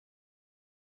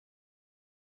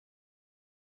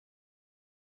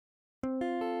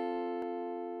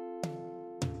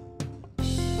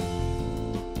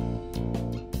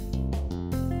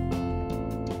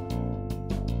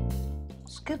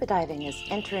Scuba diving is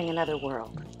entering another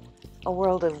world, a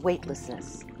world of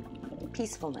weightlessness,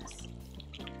 peacefulness,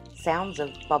 sounds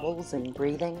of bubbles and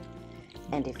breathing,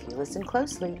 and if you listen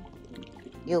closely,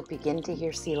 you'll begin to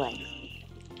hear sea life.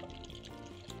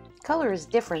 Color is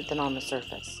different than on the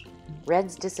surface.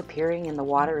 Reds disappearing in the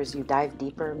water as you dive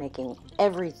deeper, making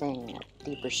everything a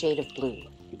deeper shade of blue.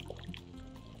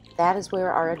 That is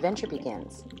where our adventure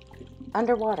begins,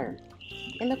 underwater,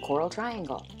 in the Coral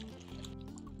Triangle.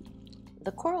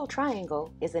 The Coral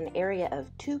Triangle is an area of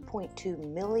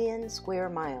 2.2 million square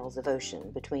miles of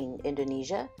ocean between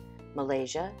Indonesia,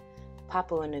 Malaysia,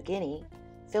 Papua New Guinea,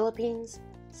 Philippines,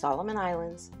 Solomon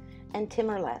Islands, and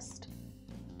Timor-Leste.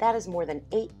 That is more than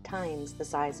 8 times the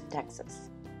size of Texas.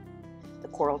 The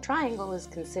Coral Triangle is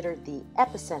considered the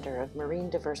epicenter of marine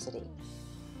diversity.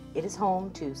 It is home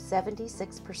to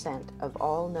 76% of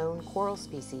all known coral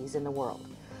species in the world,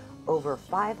 over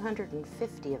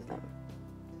 550 of them.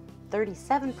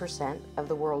 37% of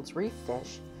the world's reef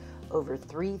fish, over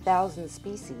 3,000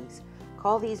 species,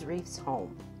 call these reefs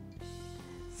home.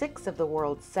 6 of the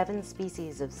world's 7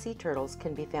 species of sea turtles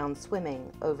can be found swimming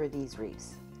over these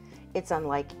reefs. It's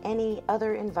unlike any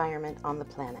other environment on the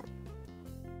planet.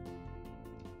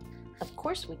 Of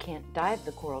course, we can't dive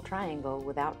the Coral Triangle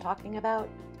without talking about,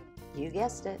 you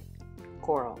guessed it,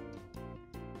 coral.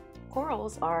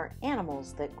 Corals are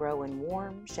animals that grow in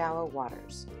warm, shallow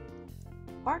waters.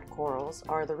 Hard corals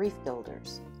are the reef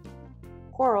builders.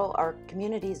 Coral are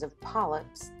communities of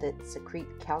polyps that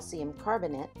secrete calcium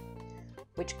carbonate,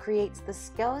 which creates the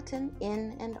skeleton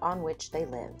in and on which they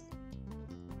live.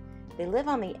 They live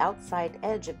on the outside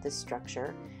edge of this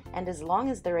structure, and as long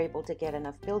as they're able to get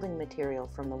enough building material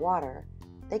from the water,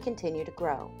 they continue to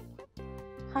grow.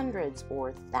 Hundreds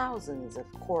or thousands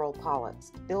of coral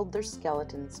polyps build their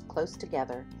skeletons close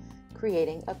together,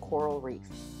 creating a coral reef.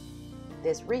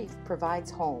 This reef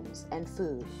provides homes and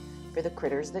food for the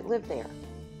critters that live there.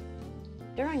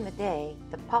 During the day,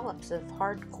 the polyps of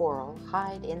hard coral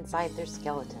hide inside their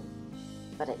skeleton,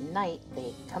 but at night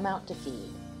they come out to feed.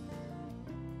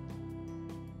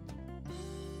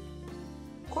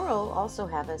 Coral also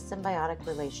have a symbiotic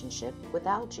relationship with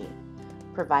algae,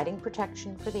 providing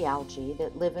protection for the algae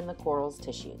that live in the coral's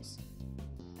tissues.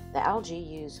 The algae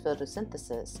use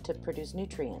photosynthesis to produce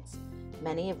nutrients,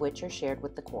 many of which are shared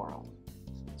with the coral.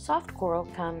 Soft coral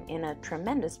come in a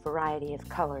tremendous variety of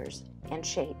colors and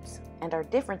shapes and are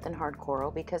different than hard coral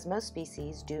because most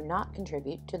species do not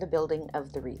contribute to the building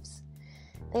of the reefs.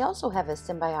 They also have a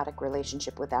symbiotic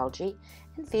relationship with algae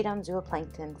and feed on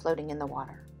zooplankton floating in the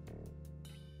water.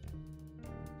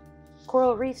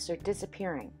 Coral reefs are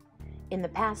disappearing. In the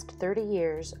past 30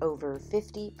 years, over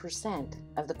 50%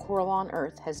 of the coral on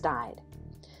Earth has died.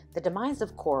 The demise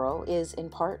of coral is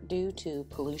in part due to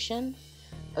pollution,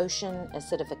 ocean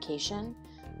acidification,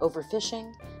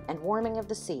 overfishing, and warming of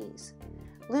the seas.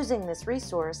 Losing this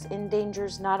resource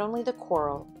endangers not only the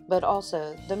coral, but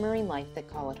also the marine life that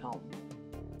call it home.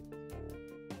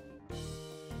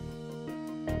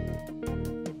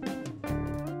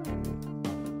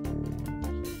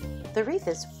 The reef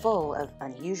is full of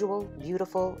unusual,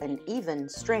 beautiful, and even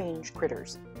strange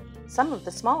critters. Some of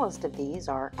the smallest of these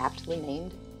are aptly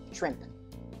named shrimp.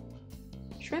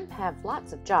 Shrimp have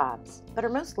lots of jobs, but are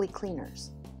mostly cleaners.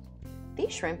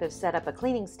 These shrimp have set up a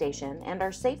cleaning station and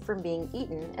are safe from being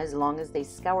eaten as long as they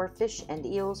scour fish and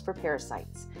eels for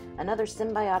parasites, another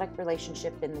symbiotic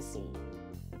relationship in the sea.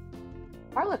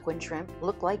 Harlequin shrimp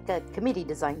look like a committee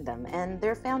designed them, and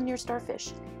they're found near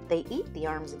starfish. They eat the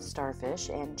arms of starfish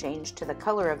and change to the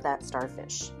color of that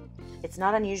starfish. It's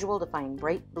not unusual to find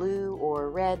bright blue or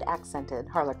red accented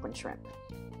harlequin shrimp.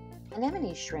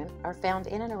 Anemone shrimp are found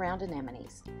in and around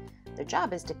anemones. Their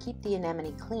job is to keep the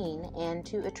anemone clean and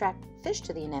to attract fish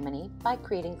to the anemone by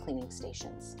creating cleaning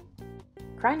stations.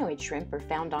 Crinoid shrimp are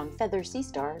found on feather sea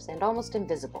stars and almost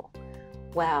invisible,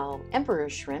 while emperor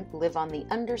shrimp live on the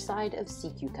underside of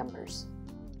sea cucumbers.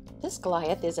 This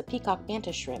Goliath is a peacock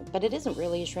mantis shrimp, but it isn't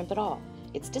really a shrimp at all.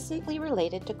 It's distantly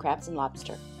related to crabs and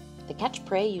lobster. They catch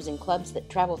prey using clubs that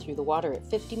travel through the water at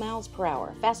 50 miles per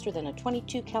hour, faster than a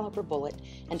 .22 caliber bullet,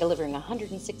 and delivering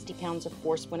 160 pounds of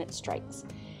force when it strikes.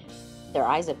 Their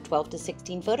eyes have 12 to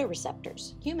 16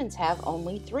 photoreceptors. Humans have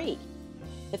only 3.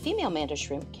 The female mantis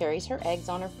shrimp carries her eggs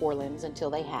on her forelimbs until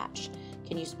they hatch.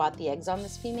 Can you spot the eggs on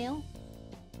this female?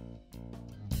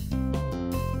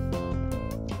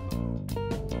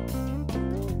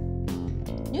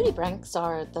 Nudibranchs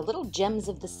are the little gems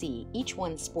of the sea, each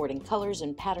one sporting colors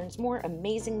and patterns more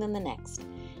amazing than the next.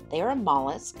 They are a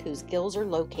mollusk whose gills are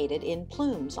located in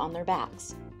plumes on their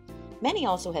backs. Many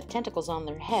also have tentacles on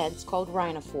their heads called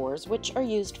rhinophores, which are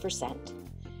used for scent.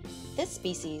 This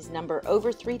species number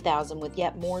over 3,000 with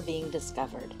yet more being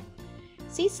discovered.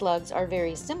 Sea slugs are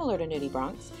very similar to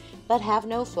nudibranchs, but have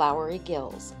no flowery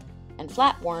gills. And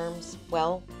flatworms,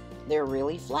 well, they're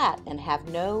really flat and have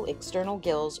no external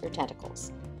gills or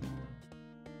tentacles.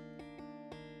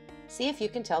 See if you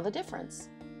can tell the difference.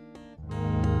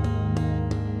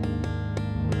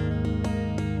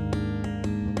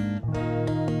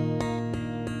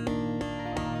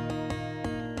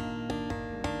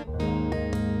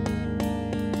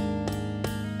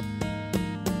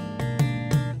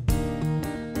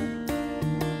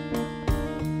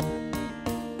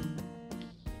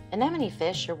 Anemone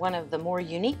fish are one of the more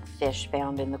unique fish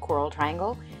found in the Coral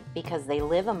Triangle because they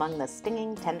live among the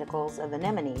stinging tentacles of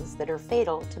anemones that are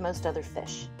fatal to most other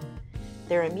fish.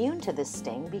 They're immune to this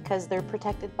sting because they're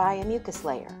protected by a mucus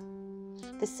layer.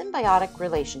 This symbiotic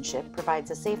relationship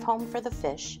provides a safe home for the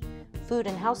fish, food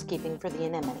and housekeeping for the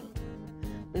anemone.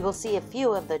 We will see a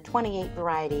few of the 28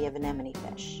 variety of anemone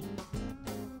fish.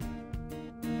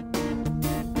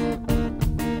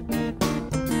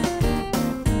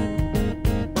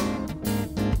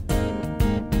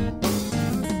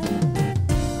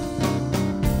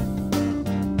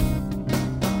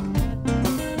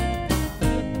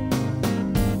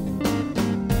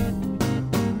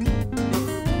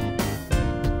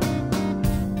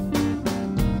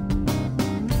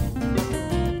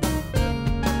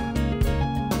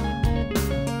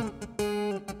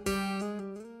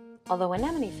 Although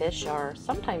anemone fish are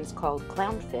sometimes called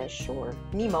clownfish or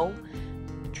Nemo,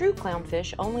 true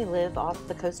clownfish only live off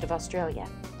the coast of Australia.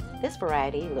 This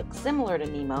variety looks similar to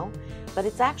Nemo, but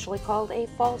it's actually called a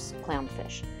false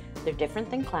clownfish. They're different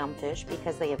than clownfish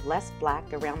because they have less black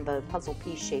around the puzzle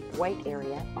piece-shaped white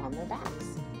area on their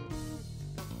backs.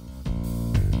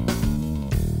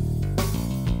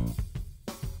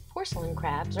 Porcelain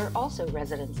crabs are also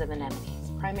residents of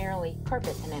anemones, primarily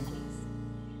carpet anemones.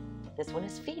 This one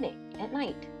is feeding at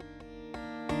night.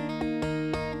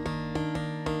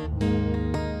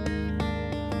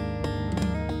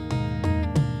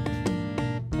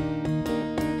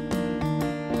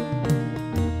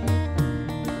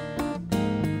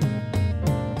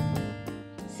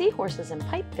 Seahorses and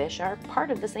pipefish are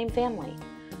part of the same family.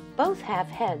 Both have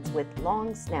heads with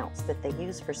long snouts that they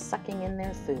use for sucking in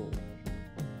their food.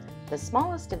 The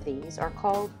smallest of these are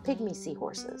called pygmy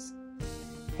seahorses.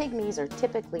 Pygmies are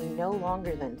typically no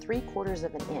longer than 3/4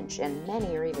 of an inch, and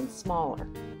many are even smaller.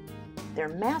 They're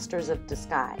masters of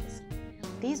disguise.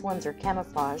 These ones are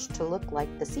camouflaged to look like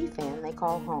the sea fan they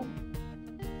call home.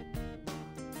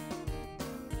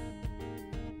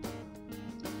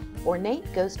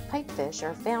 Ornate ghost pipefish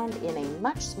are found in a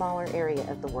much smaller area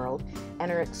of the world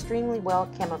and are extremely well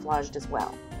camouflaged as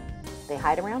well. They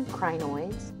hide around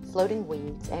crinoids, floating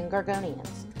weeds, and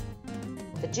gorgonians.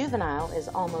 The juvenile is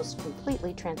almost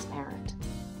completely transparent.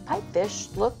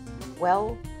 Pipefish look,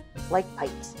 well, like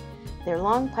pipes. Their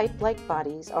long pipe-like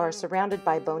bodies are surrounded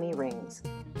by bony rings,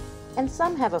 and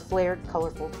some have a flared,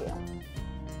 colorful tail.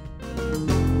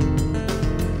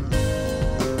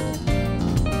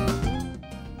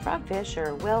 Frogfish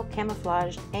are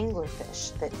well-camouflaged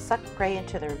anglerfish that suck prey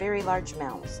into their very large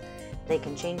mouths. They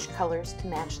can change colors to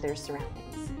match their surroundings.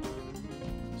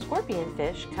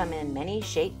 Scorpionfish come in many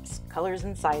shapes, colors,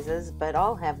 and sizes, but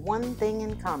all have one thing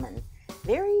in common: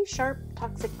 very sharp,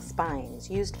 toxic spines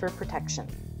used for protection.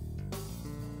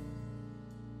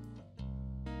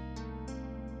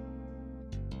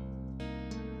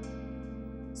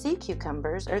 Sea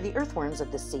cucumbers are the earthworms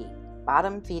of the sea,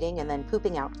 bottom feeding and then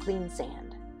pooping out clean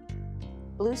sand.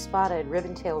 Blue-spotted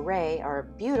ribbon-tailed ray are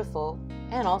beautiful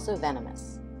and also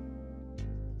venomous.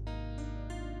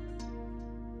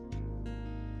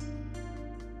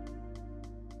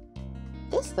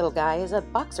 This little guy is a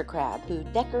boxer crab who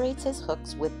decorates his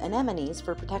hooks with anemones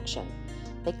for protection.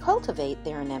 They cultivate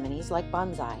their anemones like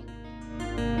bonsai.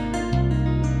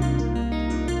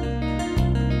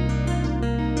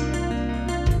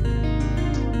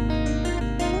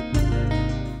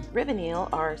 Ribbon eel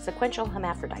are sequential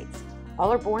hermaphrodites.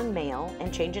 All are born male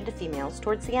and change into females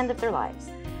towards the end of their lives.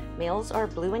 Males are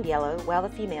blue and yellow, while the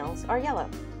females are yellow.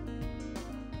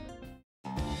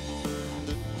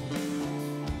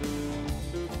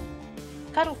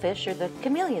 Cuttlefish are the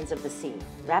chameleons of the sea,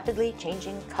 rapidly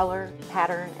changing color,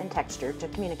 pattern, and texture to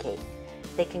communicate.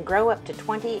 They can grow up to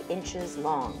 20 inches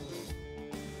long.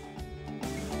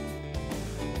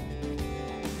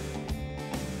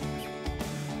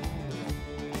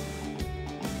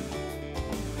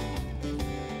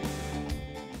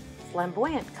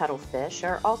 Flamboyant cuttlefish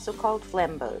are also called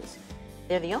flambeaux.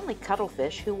 They're the only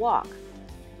cuttlefish who walk.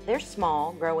 They're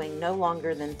small, growing no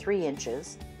longer than 3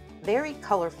 inches, very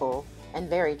colorful, and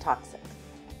very toxic.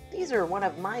 These These are one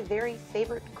of my very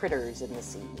favorite critters in the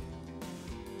sea.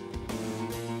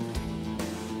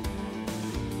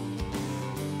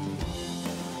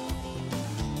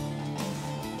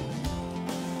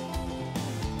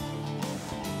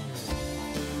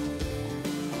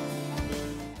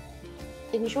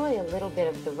 Enjoy a little bit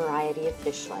of the variety of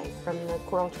fish life from the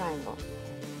Coral Triangle.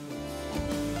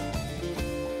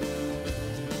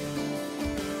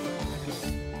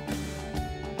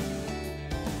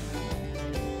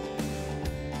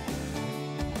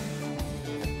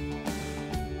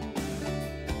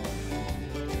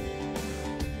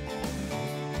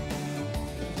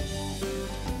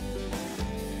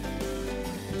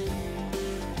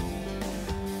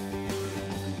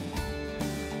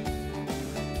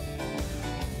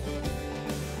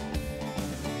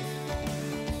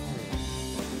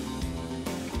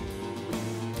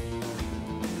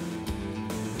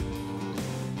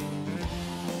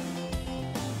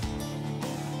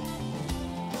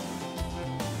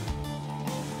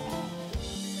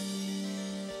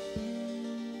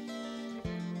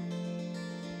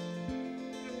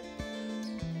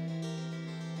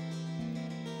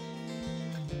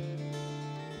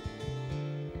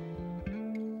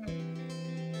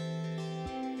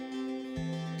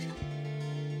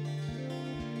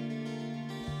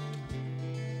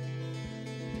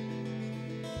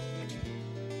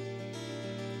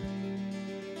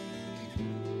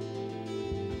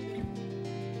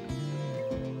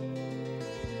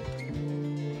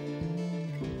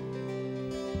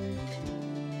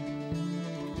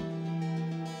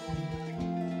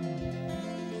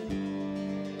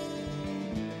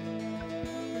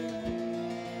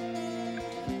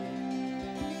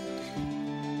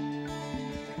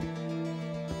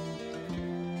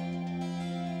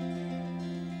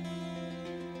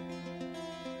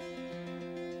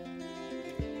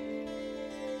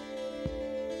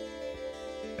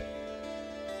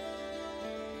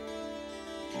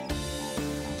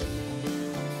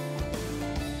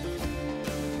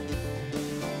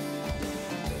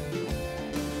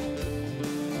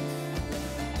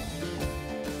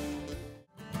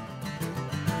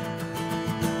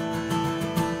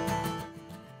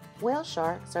 Whale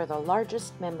sharks are the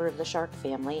largest member of the shark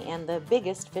family and the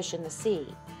biggest fish in the sea.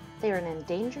 They are an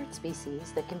endangered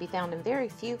species that can be found in very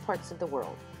few parts of the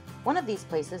world. One of these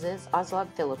places is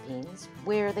Ozlog, Philippines,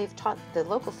 where they've taught the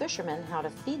local fishermen how to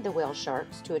feed the whale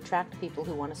sharks to attract people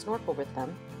who want to snorkel with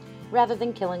them, rather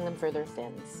than killing them for their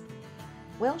fins.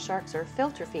 Whale sharks are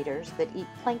filter feeders that eat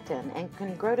plankton and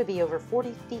can grow to be over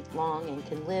 40 feet long and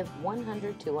can live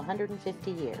 100 to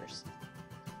 150 years.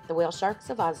 The whale sharks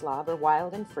of Ozlog are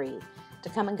wild and free to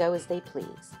come and go as they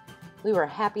please. We were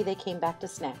happy they came back to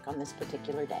snack on this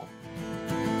particular day.